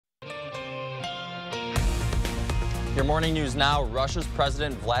Your morning news now. Russia's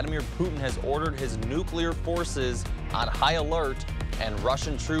President Vladimir Putin has ordered his nuclear forces on high alert, and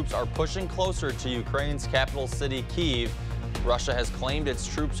Russian troops are pushing closer to Ukraine's capital city, Kyiv. Russia has claimed its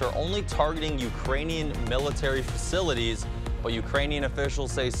troops are only targeting Ukrainian military facilities, but Ukrainian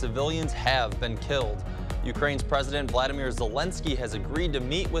officials say civilians have been killed. Ukraine's President Vladimir Zelensky has agreed to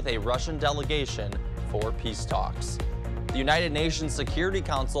meet with a Russian delegation for peace talks. The United Nations Security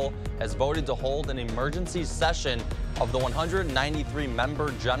Council has voted to hold an emergency session of the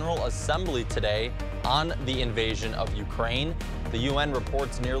 193-member General Assembly today on the invasion of Ukraine. The UN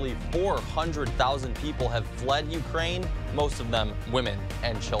reports nearly 400,000 people have fled Ukraine, most of them women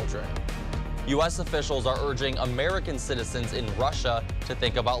and children. U.S. officials are urging American citizens in Russia to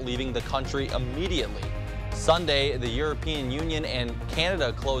think about leaving the country immediately. Sunday, the European Union and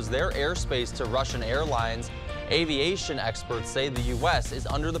Canada closed their airspace to Russian airlines. Aviation experts say the U.S. is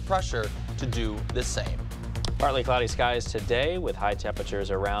under the pressure to do the same. Partly cloudy skies today with high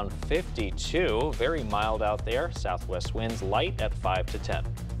temperatures around 52. Very mild out there. Southwest winds light at 5 to 10.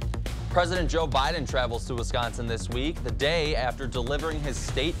 President Joe Biden travels to Wisconsin this week, the day after delivering his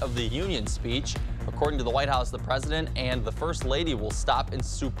State of the Union speech. According to the White House, the president and the First Lady will stop in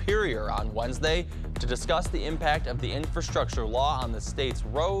Superior on Wednesday to discuss the impact of the infrastructure law on the state's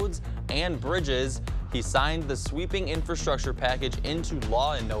roads and bridges. He signed the sweeping infrastructure package into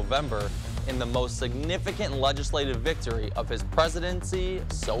law in November in the most significant legislative victory of his presidency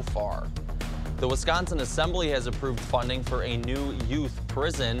so far. The Wisconsin Assembly has approved funding for a new youth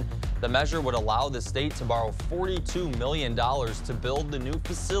prison. The measure would allow the state to borrow $42 million to build the new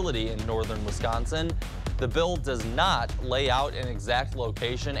facility in northern Wisconsin. The bill does not lay out an exact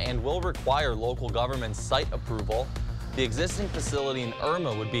location and will require local government site approval. The existing facility in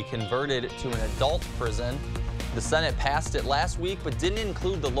Irma would be converted to an adult prison. The Senate passed it last week, but didn't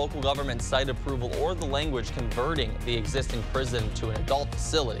include the local government site approval or the language converting the existing prison to an adult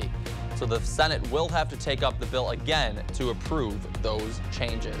facility. So the Senate will have to take up the bill again to approve those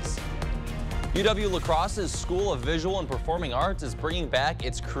changes. UW-La Crosse's School of Visual and Performing Arts is bringing back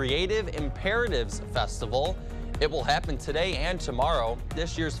its Creative Imperatives Festival. It will happen today and tomorrow.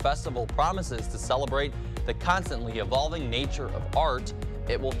 This year's festival promises to celebrate the constantly evolving nature of art.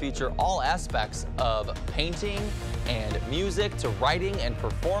 It will feature all aspects of painting and music to writing and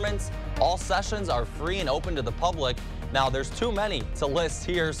performance. All sessions are free and open to the public. Now, there's too many to list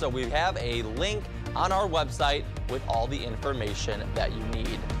here, so we have a link on our website with all the information that you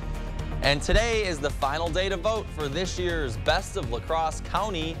need. And today is the final day to vote for this year's Best of La Crosse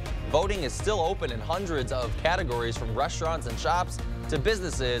County. Voting is still open in hundreds of categories, from restaurants and shops to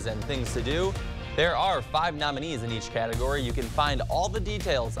businesses and things to do. There are 5 nominees in each category. You can find all the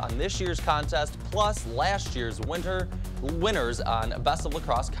details on this year's contest, plus last year's winners on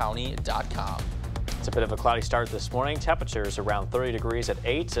bestoflacrossecounty.com. It's a bit of a cloudy start this morning. Temperatures around 30 degrees at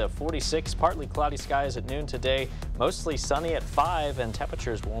 8 to 46. Partly cloudy skies at noon today. Mostly sunny at 5, and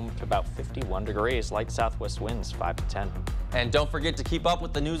temperatures warm to about 51 degrees. Light southwest winds 5 to 10. And don't forget to keep up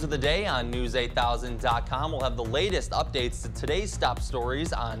with the news of the day on News8000.com. We'll have the latest updates to today's top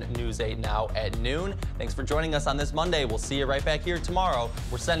stories on News 8 Now at noon. Thanks for joining us on this Monday. We'll see you right back here tomorrow.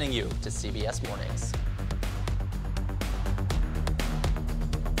 We're sending you to CBS Mornings.